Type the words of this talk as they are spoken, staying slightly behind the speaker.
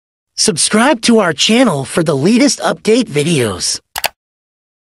Subscribe to our channel for the latest update videos.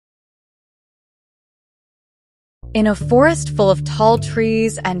 In a forest full of tall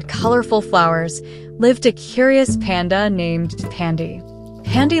trees and colorful flowers lived a curious panda named Pandy.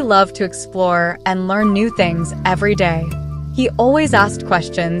 Pandy loved to explore and learn new things every day. He always asked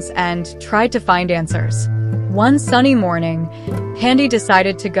questions and tried to find answers. One sunny morning, Pandy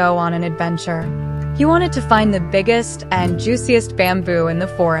decided to go on an adventure. He wanted to find the biggest and juiciest bamboo in the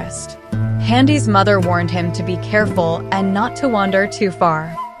forest. Pandy's mother warned him to be careful and not to wander too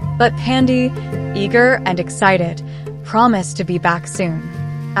far. But Pandy, eager and excited, promised to be back soon.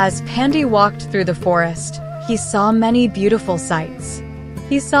 As Pandy walked through the forest, he saw many beautiful sights.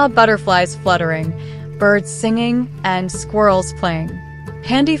 He saw butterflies fluttering, birds singing, and squirrels playing.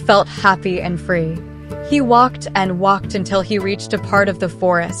 Pandy felt happy and free. He walked and walked until he reached a part of the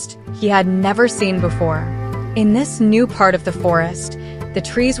forest he had never seen before. In this new part of the forest, the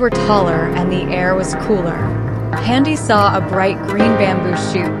trees were taller and the air was cooler. Pandy saw a bright green bamboo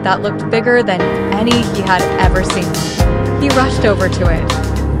shoot that looked bigger than any he had ever seen. He rushed over to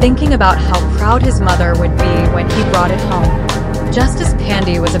it, thinking about how proud his mother would be when he brought it home. Just as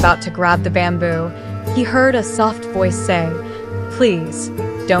Pandy was about to grab the bamboo, he heard a soft voice say, "Please,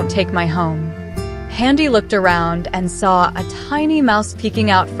 don't take my home." Pandy looked around and saw a tiny mouse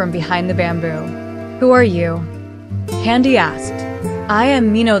peeking out from behind the bamboo. "Who are you?" Pandy asked. "I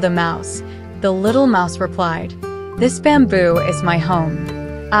am Mino the mouse," the little mouse replied. "This bamboo is my home.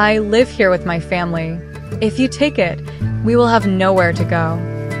 I live here with my family. If you take it, we will have nowhere to go."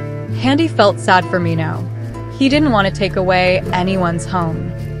 Pandy felt sad for Mino. He didn't want to take away anyone's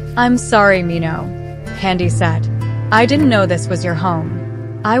home. "I'm sorry, Mino," Pandy said. "I didn't know this was your home.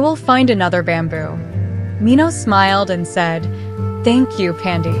 I will find another bamboo." Mino smiled and said, "Thank you,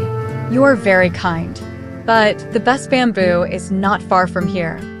 Pandy. You are very kind. But the best bamboo is not far from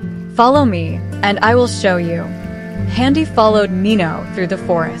here. Follow me, and I will show you." Pandy followed Mino through the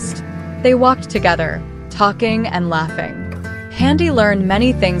forest. They walked together, talking and laughing. Pandy learned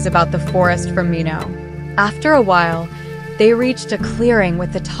many things about the forest from Mino. After a while, they reached a clearing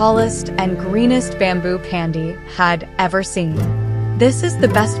with the tallest and greenest bamboo Pandy had ever seen. "This is the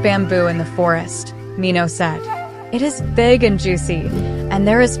best bamboo in the forest," Mino said. "It is big and juicy, and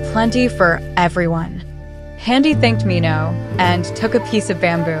there is plenty for everyone." Pandy thanked Mino and took a piece of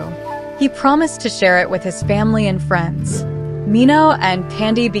bamboo. He promised to share it with his family and friends. Mino and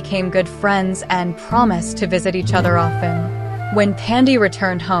Pandy became good friends and promised to visit each other often. When Pandy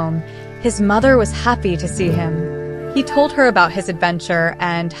returned home, his mother was happy to see him. He told her about his adventure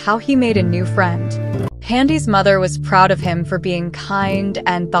and how he made a new friend. Pandy's mother was proud of him for being kind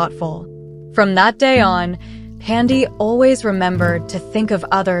and thoughtful. From that day on, Pandy always remembered to think of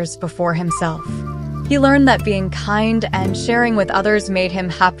others before himself. He learned that being kind and sharing with others made him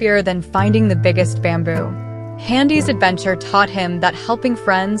happier than finding the biggest bamboo. Pandy's adventure taught him that helping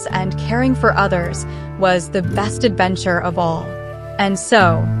friends and caring for others was the best adventure of all. And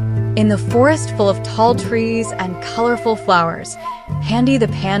so, in the forest full of tall trees and colorful flowers, Pandy the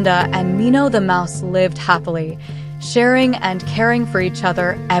Panda and Mino the Mouse lived happily, sharing and caring for each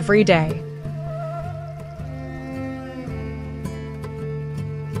other every day.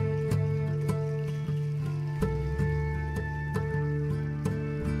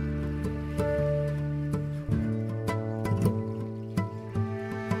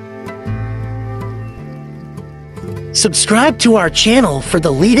 Subscribe to our channel for the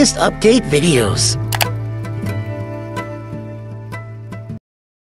latest update videos.